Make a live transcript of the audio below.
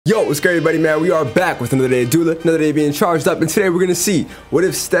Yo, what's good everybody, man? We are back with another day of Dullah, another day being charged up, and today we're gonna see what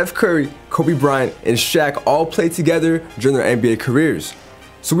if Steph Curry, Kobe Bryant, and Shaq all played together during their NBA careers.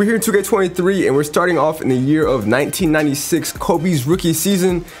 So we're here in 2K23 and we're starting off in the year of 1996, Kobe's rookie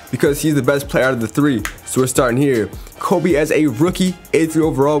season, because he's the best player out of the three. So we're starting here. Kobe as a rookie, 83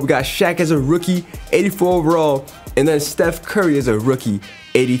 overall. We got Shaq as a rookie, 84 overall, and then Steph Curry as a rookie,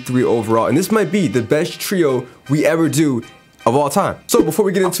 83 overall. And this might be the best trio we ever do of all time. So before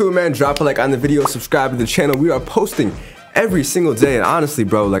we get into it, man, drop a like on the video, subscribe to the channel. We are posting every single day, and honestly,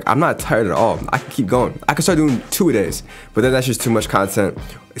 bro, like, I'm not tired at all. I can keep going. I can start doing 2-a-days, but then that's just too much content.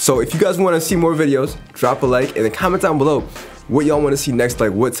 So if you guys want to see more videos, drop a like and then comment down below what y'all want to see next,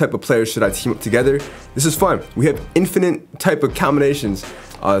 like what type of players should I team up together. This is fun. We have infinite type of combinations.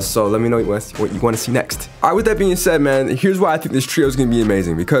 So let me know what you want to see next. All right, with that being said, man, here's why I think this trio is going to be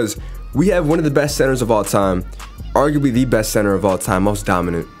amazing, because we have one of the best centers of all time, arguably the best center of all time, most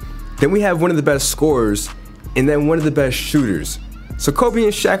dominant. Then we have one of the best scorers, and then one of the best shooters. So Kobe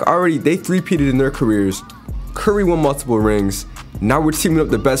and Shaq already, they three-peated in their careers. Curry won multiple rings. Now we're teaming up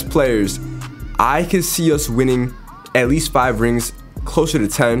the best players. I could see us winning at least 5 rings, closer to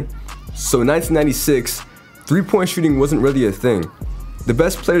 10. So in 1996, three-point shooting wasn't really a thing. The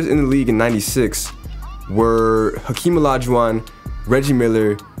best players in the league in 96 were Hakeem Olajuwon, Reggie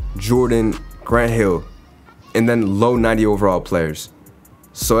Miller, Jordan, Grant Hill, and then low 90 overall players.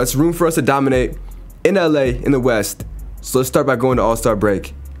 So that's room for us to dominate in LA, in the West. So let's start by going to All-Star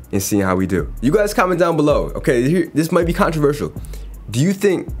break and seeing how we do. You guys comment down below. Okay, here, this might be controversial. Do you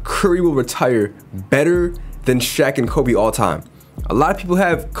think Curry will retire better than Shaq and Kobe all time? A lot of people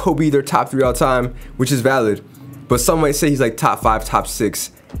have Kobe their top 3 all time, which is valid, but some might say he's like top 5, top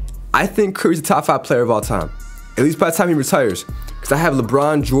 6. I think Curry's the top 5 player of all time, at least by the time he retires. Because I have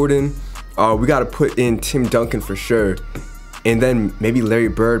LeBron, Jordan, we got to put in Tim Duncan for sure, and then maybe Larry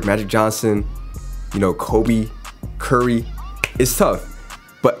Bird, Magic Johnson, you know, Kobe, Curry. It's tough,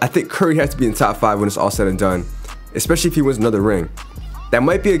 but I think Curry has to be in the top 5 when it's all said and done, especially if he wins another ring. That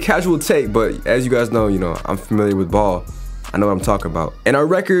might be a casual take, but as you guys know, I'm familiar with ball. I know what I'm talking about. And our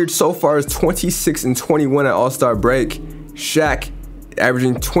record so far is 26-21 at All-Star break. Shaq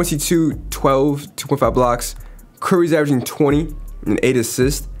averaging 22, 12, 2.5 blocks. Curry's averaging 20 and 8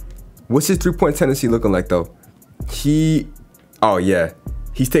 assists. What's his three-point tendency looking like though? Oh yeah,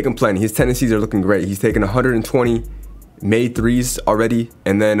 he's taking plenty. His tendencies are looking great. He's taking 120 made threes already.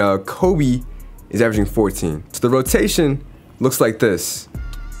 And then Kobe is averaging 14. So the rotation looks like this.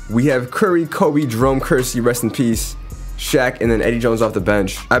 We have Curry, Kobe, Jerome Kersey, rest in peace, Shaq, and then Eddie Jones off the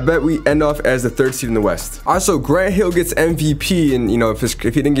bench. I bet we end off as the 3rd seed in the West. Also, Grant Hill gets MVP, and if he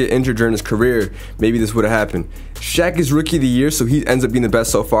didn't get injured during his career, maybe this would have happened. Shaq is Rookie of the Year, so he ends up being the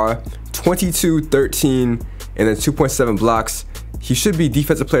best so far. 22, 13, and then 2.7 blocks. He should be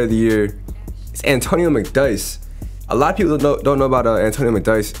Defensive Player of the Year. It's Antonio McDyess. A lot of people don't know about Antonio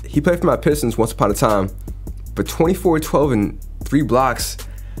McDyess. He played for my Pistons once upon a time, but 24, 12, and 3 blocks.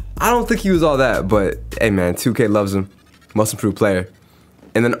 I don't think he was all that, but hey man, 2K loves him. Most improved player.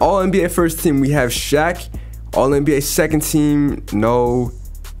 And then All-NBA first team, we have Shaq. All-NBA second team, no.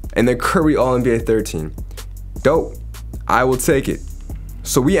 And then Curry, All-NBA third team. Dope. I will take it.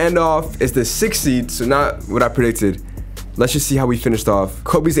 So we end off as the 6th seed, so not what I predicted. Let's just see how we finished off.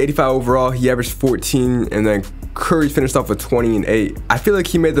 Kobe's 85 overall, he averaged 14, and then Curry finished off with 20 and 8. I feel like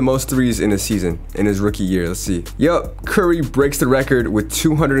he made the most threes in the season, in his rookie year. Let's see. Yup, Curry breaks the record with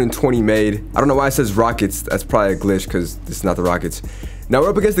 220 made. I don't know why it says Rockets. That's probably a glitch because this is not the Rockets. Now we're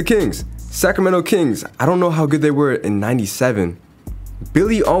up against the Kings. Sacramento Kings. I don't know how good they were in 97.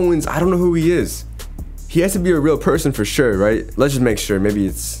 Billy Owens, I don't know who he is. He has to be a real person for sure, right? Let's just make sure. Maybe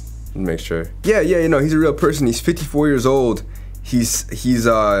it's, make sure. Yeah, he's a real person. He's 54 years old. He was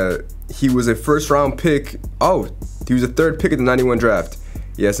a 1st round pick. Oh, he was a 3rd pick at the 91 draft.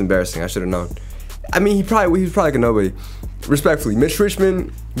 Yeah, it's embarrassing. I should have known. I mean, he was probably like a nobody. Respectfully, Mitch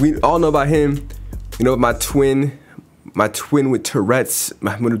Richmond, we all know about him. My twin with Tourette's,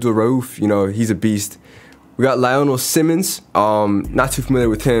 Mahmoud Abdul-Rauf, he's a beast. We got Lionel Simmons, not too familiar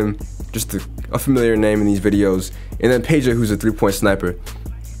with him, just a familiar name in these videos. And then Peja, who's a 3-point sniper.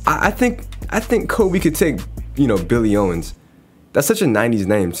 I think Kobe could take, Billy Owens. That's such a 90s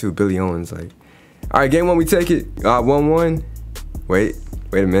name too, Billy Owens. Like, all right, game 1, we take it. 1-1. Wait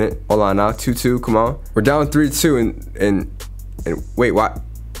a minute. Hold on now. 2-2. Come on. We're down 3-2, and wait, what?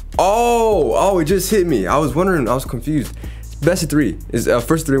 Oh, it just hit me. I was wondering. I was confused. Best of 3 is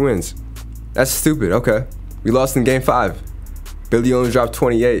first 3 wins. That's stupid. Okay, we lost in game 5. Billy Owens dropped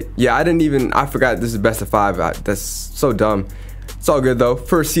 28. Yeah, I forgot this is best of 5. That's so dumb. It's all good though.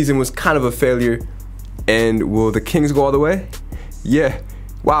 First season was kind of a failure. And will the Kings go all the way? Yeah,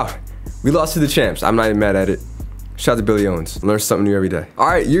 Wow, we lost to the champs. I'm not even mad at it. Shout out to Billy Owens. Learn something new every day. All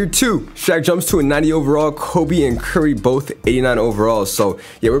right, year 2. Shaq jumps to a 90 overall. Kobe and Curry both 89 overall. So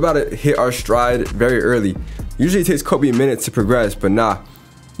yeah, we're about to hit our stride very early. Usually it takes Kobe a minute to progress, but nah.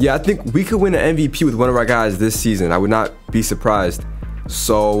 Yeah, I think we could win an MVP with one of our guys this season. I would not be surprised.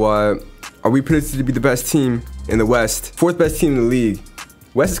 So are we predicted to be the best team in the West? 4th best team in the league.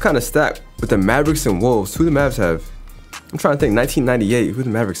 West is kind of stacked with the Mavericks and Wolves. Who do the Mavs have? I'm trying to think. 1998. Who do the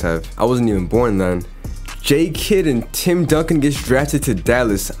Mavericks have? I wasn't even born then. J Kidd and Tim Duncan gets drafted to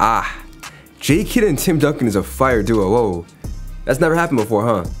Dallas. J Kidd and Tim Duncan is a fire duo. Whoa, that's never happened before,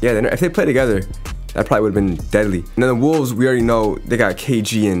 huh? Yeah, if they play together, that probably would have been deadly. And then the Wolves, we already know they got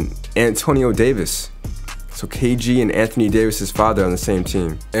KG and Antonio Davis. So KG and Anthony Davis's father on the same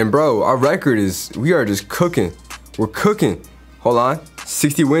team. And bro, our record is, we are just cooking. We're cooking. Hold on.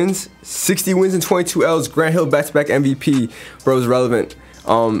 60 wins and 22 L's. Grant Hill back-to-back MVP. Bro is relevant.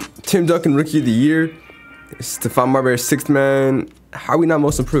 Tim Duncan Rookie of the Year. Stephon Marbury 6th man. How are we not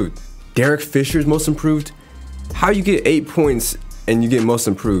most improved? Derek Fisher's most improved. How you get 8 points and you get most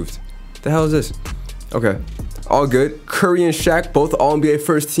improved? The hell is this? Okay, all good. Curry and Shaq both all NBA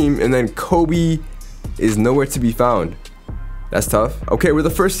first team, and then Kobe is nowhere to be found. That's tough. Okay, we're the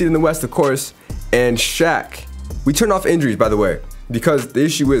first seed in the West, of course, and Shaq. We turned off injuries, by the way, because the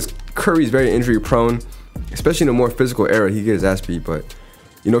issue is Curry's very injury prone, especially in a more physical era. He gets his ass beat, but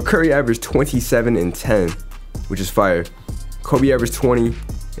you know, Curry averaged 27 and 10, which is fire. Kobe averaged 20,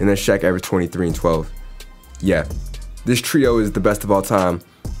 and then Shaq averaged 23 and 12. Yeah, this trio is the best of all time,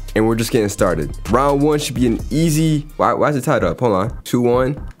 and we're just getting started. Round 1 should be an easy, why is it tied up? Hold on,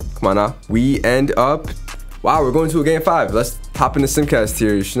 2-1, come on now. We end up, wow, we're going to a game 5. Let's hop in the Simcast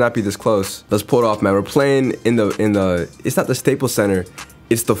here. It should not be this close. Let's pull it off, man. We're playing in the, it's not the Staples Center,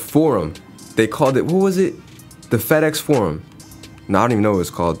 it's the Forum. They called it, what was it? The FedEx Forum. No, I don't even know what it's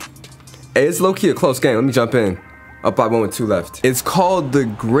called. Hey, it's low-key a close game. Let me jump in. Up by 1 with 2 left. It's called the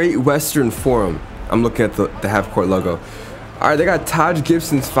Great Western Forum. I'm looking at the half-court logo. All right, they got Taj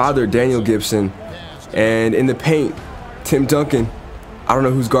Gibson's father, Daniel Gibson. And in the paint, Tim Duncan. I don't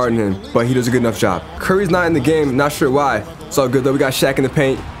know who's guarding him, but he does a good enough job. Curry's not in the game. Not sure why. It's all good, though. We got Shaq in the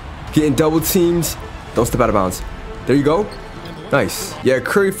paint. Getting double teamed. Don't step out of bounds. There you go. Nice. Yeah,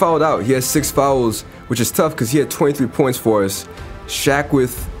 Curry fouled out. He has 6 fouls, which is tough because he had 23 points for us. Shaq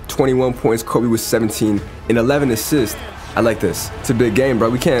with 21 points, Kobe with 17, and 11 assists. I like this. It's a big game, bro.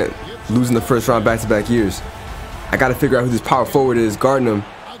 We can't lose in the first round back-to-back years. I got to figure out who this power forward is guarding him.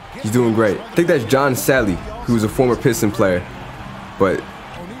 He's doing great. I think that's John Sally, who's a former Piston player. But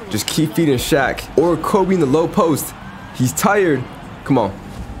just keep feeding Shaq. Or Kobe in the low post. He's tired. Come on.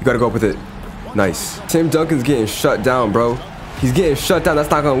 You got to go up with it. Nice. Tim Duncan's getting shut down, bro. He's getting shut down. That's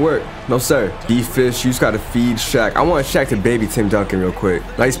not going to work. No, sir. D-Fish, you just got to feed Shaq. I want Shaq to baby Tim Duncan real quick.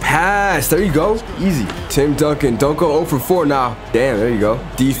 Nice pass. There you go. Easy. Tim Duncan, don't go 0 for 4 now. Damn, there you go.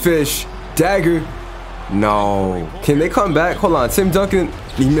 D-Fish, dagger. No. Can they come back? Hold on. Tim Duncan,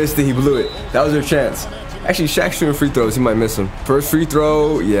 he missed it. He blew it. That was their chance. Actually, Shaq's shooting free throws. He might miss them. First free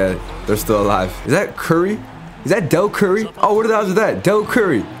throw. Yeah, they're still alive. Is that Curry? Is that Del Curry? Oh, what the hell is that? Del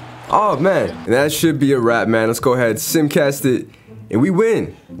Curry. Oh, man. And that should be a wrap, man. Let's go ahead, simcast it, and we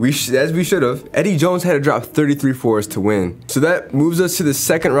win. As we should have. Eddie Jones had to drop 33 for us to win. So that moves us to the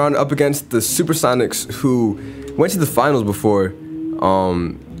second round up against the Supersonics, who went to the finals before.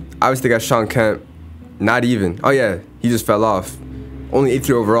 Obviously, they got Sean Kemp. Not even. Oh, yeah. He just fell off. Only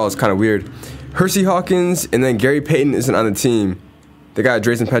 83 overall. It's kind of weird. Hersey Hawkins and then Gary Payton isn't on the team. They got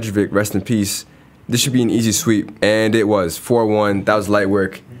Drazen Petrovic. Rest in peace. This should be an easy sweep. And it was. 4-1. That was light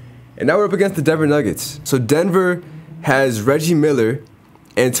work. And now we're up against the Denver Nuggets. So Denver has Reggie Miller,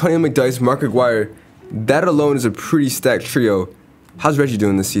 Antonio McDyess, Mark Aguirre. That alone is a pretty stacked trio. How's Reggie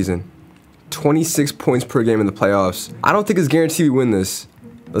doing this season? 26 points per game in the playoffs. I don't think it's guaranteed we win this.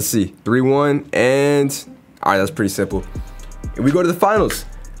 Let's see. 3-1 and... All right, that's pretty simple. And we go to the finals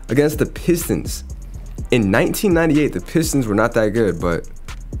against the Pistons. In 1998, the Pistons were not that good, but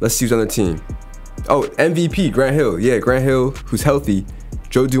let's see who's on the team. Oh, MVP, Grant Hill. Yeah, Grant Hill, who's healthy.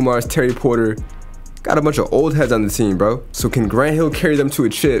 Joe Dumars, Terry Porter. Got a bunch of old heads on the team, bro. So can Grant Hill carry them to a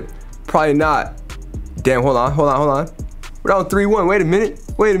chip? Probably not. Damn, hold on. We're down 3-1. Wait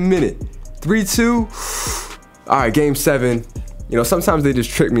a minute. 3-2. All right, game 7. You know, sometimes they just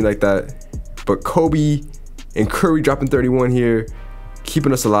trick me like that. But Kobe and Curry dropping 31 here,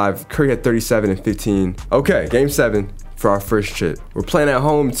 keeping us alive. Curry had 37 and 15. Okay, game 7 for our first chip. We're playing at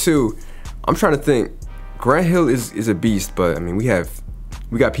home too. I'm trying to think. Grant Hill is a beast, but I mean, we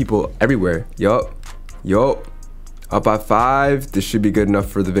got people everywhere. Yup. Up by 5. This should be good enough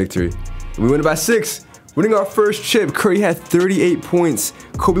for the victory. We win it by 6. Winning our first chip, Curry had 38 points,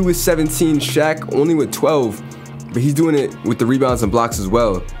 Kobe with 17, Shaq only with 12, but he's doing it with the rebounds and blocks as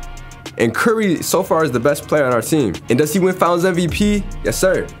well. And Curry so far is the best player on our team. And does he win Finals MVP? Yes,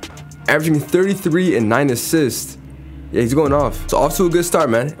 sir. Averaging 33 and 9 assists. Yeah, he's going off. So off to a good start,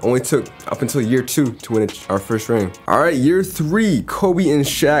 man. Only took up until year 2 to win our first ring. All right, year 3, Kobe and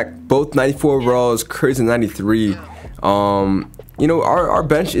Shaq, both 94 overalls, Curry's a 93. You know, our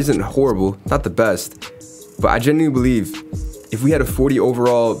bench isn't horrible, not the best, but I genuinely believe if we had a 40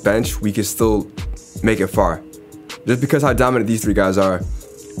 overall bench, we could still make it far. Just because how dominant these 3 guys are.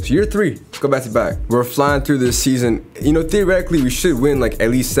 So year 3, let's go back to back. We're flying through this season. You know, theoretically, we should win like at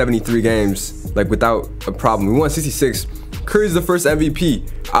least 73 games, like without a problem. We won 66. Curry's the first MVP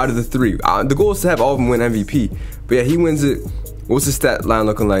out of the 3. The goal is to have all of them win MVP. But yeah, he wins it. What's the stat line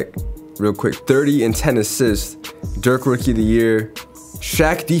looking like? Real quick, 30 and 10 assists. Dirk Rookie of the Year.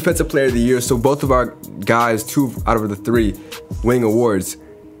 Shaq Defensive Player of the Year. So both of our guys, 2 out of the 3, winning awards.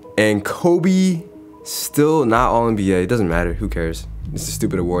 And Kobe, still not all NBA. It doesn't matter. Who cares? It's a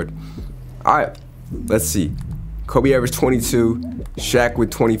stupid award. All right, let's see. Kobe averaged 22, Shaq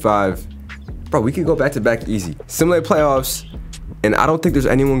with 25. Bro, we could go back to back easy. Simulate playoffs, and I don't think there's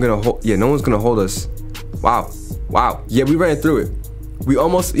anyone gonna hold. Yeah, no one's gonna hold us. Wow, wow. Yeah, we ran through it. We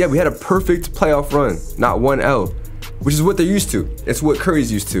almost, yeah, we had a perfect playoff run, not 1 L, which is what they're used to. It's what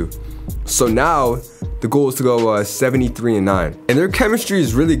Curry's used to. So now the goal is to go 73 and 9. And their chemistry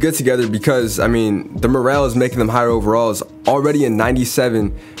is really good together because, I mean, the morale is making them higher overalls. Already in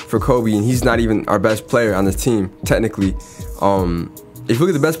 97 for Kobe, and he's not even our best player on the team, technically. If you look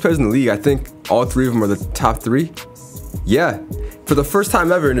at the best players in the league, I think all 3 of them are the top 3. Yeah, for the first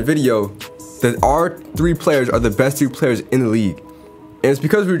time ever in a video, that our 3 players are the best 3 players in the league. And it's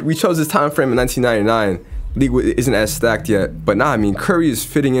because we chose this time frame in 1999. League isn't as stacked yet, but nah, I mean, Curry is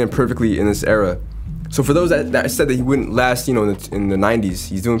fitting in perfectly in this era. So for those that said that he wouldn't last, you know, in the 90s,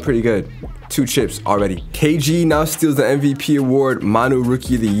 he's doing pretty good. 2 chips already. KG now steals the MVP award, Manu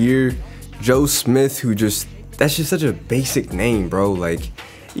Rookie of the Year. Joe Smith, who just, that's just such a basic name, bro. Like,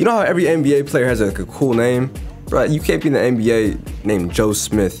 you know how every NBA player has like a cool name? Bro, you can't be in the NBA named Joe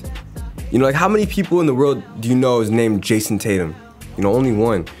Smith. You know, like how many people in the world do you know is named Jason Tatum? You know, only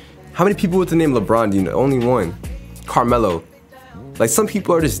 1. How many people with the name LeBron do you know? Only 1. Carmelo. Like, some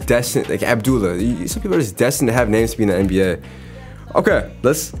people are just destined, like Abdullah. Some people are just destined to have names to be in the NBA. Okay,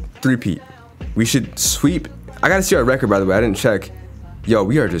 let's three-peat. We should sweep. I gotta see our record, by the way. I didn't check. Yo,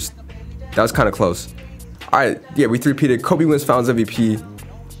 we are just, that was kind of close. All right, yeah, we three-peated. Kobe wins Finals MVP.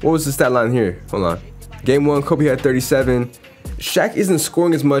 What was the stat line here? Hold on. Game 1, Kobe had 37. Shaq isn't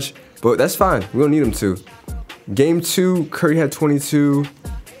scoring as much, but that's fine. We don't need him to. Game 2, Curry had 22.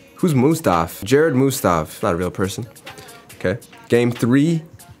 Who's Mustaf? Jared Mustaf. Not a real person. Okay. Game 3,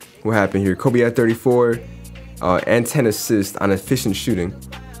 what happened here? Kobe had 34 and 10 assists on efficient shooting.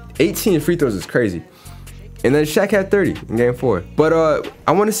 18 free throws is crazy. And then Shaq had 30 in game 4. But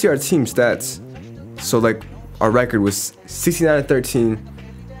I want to see our team stats. So like our record was 69 and 13.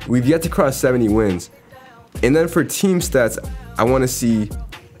 We've yet to cross 70 wins. And then for team stats, I want to see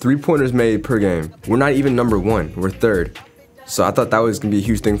 3-pointers made per game. We're not even number 1. We're 3rd. So I thought that was going to be a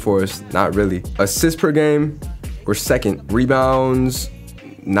huge thing for us. Not really. Assists per game, we're 2nd. Rebounds,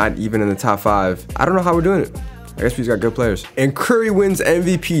 not even in the top 5. I don't know how we're doing it. I guess we just got good players. And Curry wins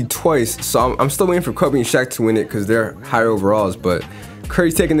MVP twice. So I'm still waiting for Kobe and Shaq to win it because they're higher overalls. But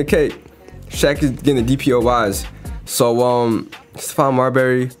Curry's taking the cake. Shaq is getting the DPOYs. So Stephon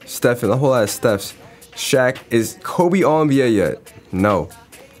Marbury, Steph, and a whole lot of Stephs. Shaq, is Kobe all NBA yet? No.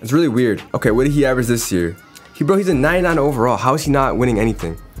 It's really weird. Okay, what did he average this year? He's a 99 overall. How is he not winning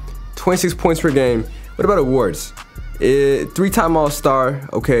anything? 26 points per game. What about awards? 3-time All-Star.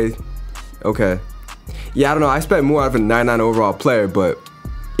 Okay. Okay. Yeah, I don't know. I expect more out of a 99 overall player, but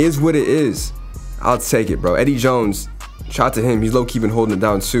is what it is. I'll take it, bro. Eddie Jones, shout out to him. He's low-key been holding it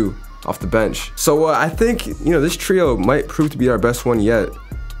down too, off the bench. So I think, you know, this trio might prove to be our best one yet.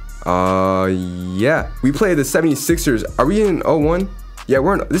 Yeah. We played the 76ers. Are we in 01?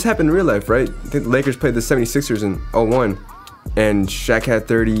 Yeah, this happened in real life, right? I think the Lakers played the 76ers in 01. And Shaq had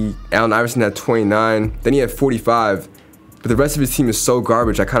 30, Allen Iverson had 29, then he had 45. But the rest of his team is so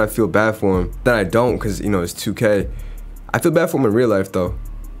garbage, I kind of feel bad for him. Then I don't, because, you know, it's 2K. I feel bad for him in real life, though.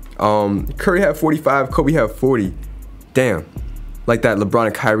 Curry had 45, Kobe had 40. Damn. Like that LeBron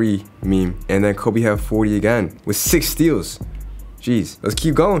and Kyrie meme. And then Kobe had 40 again, with 6 steals. Jeez, let's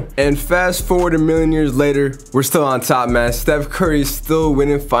keep going. And fast forward a million years later, we're still on top, man. Steph Curry is still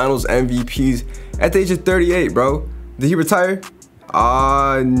winning Finals MVPs at the age of 38, bro. Did he retire?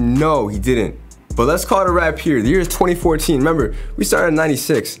 No, he didn't. But let's call it a wrap here. The year is 2014. Remember, we started in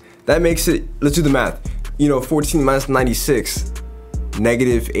 96. That makes it, let's do the math. 14 minus 96,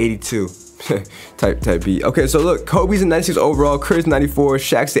 negative 82. type B. Okay, so look, Kobe's in 96 overall, Curry's 94,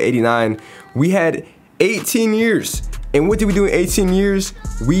 Shaq's at 89. We had 18 years. And what did we do in 18 years?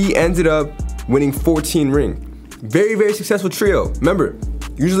 We ended up winning 14 rings. Very, very successful trio. Remember,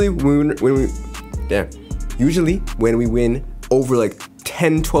 usually when we win over like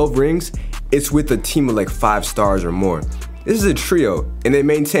 10, 12 rings, it's with a team of like 5 stars or more. This is a trio, and they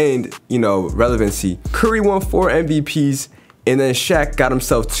maintained, relevancy. Curry won 4 MVPs, and then Shaq got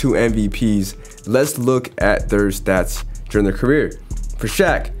himself 2 MVPs. Let's look at their stats during their career. For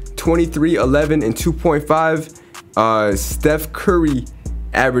Shaq, 23, 11, and 2.5. Steph Curry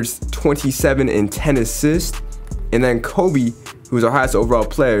averaged 27 and 10 assists. And then Kobe, who was our highest overall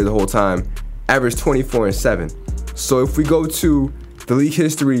player the whole time, averaged 24 and 7. So if we go to the league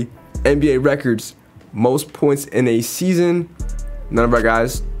history, NBA records, most points in a season, none of our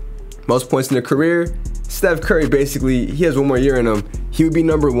guys. Most points in their career, Steph Curry, basically, he has 1 more year in him. He would be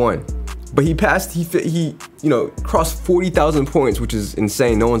number 1. But he crossed 40,000 points, which is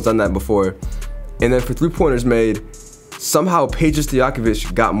insane. No one's done that before. And then for 3-pointers made, somehow Peja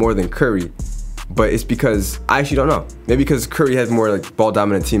Stojakovic got more than Curry. But it's because, I actually don't know. Maybe because Curry has more like ball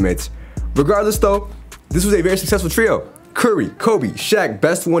dominant teammates. Regardless though, this was a very successful trio. Curry, Kobe, Shaq,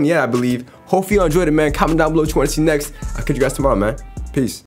 best one yet, I believe. Hopefully you enjoyed it, man. Comment down below what you want to see next. I'll catch you guys tomorrow, man. Peace.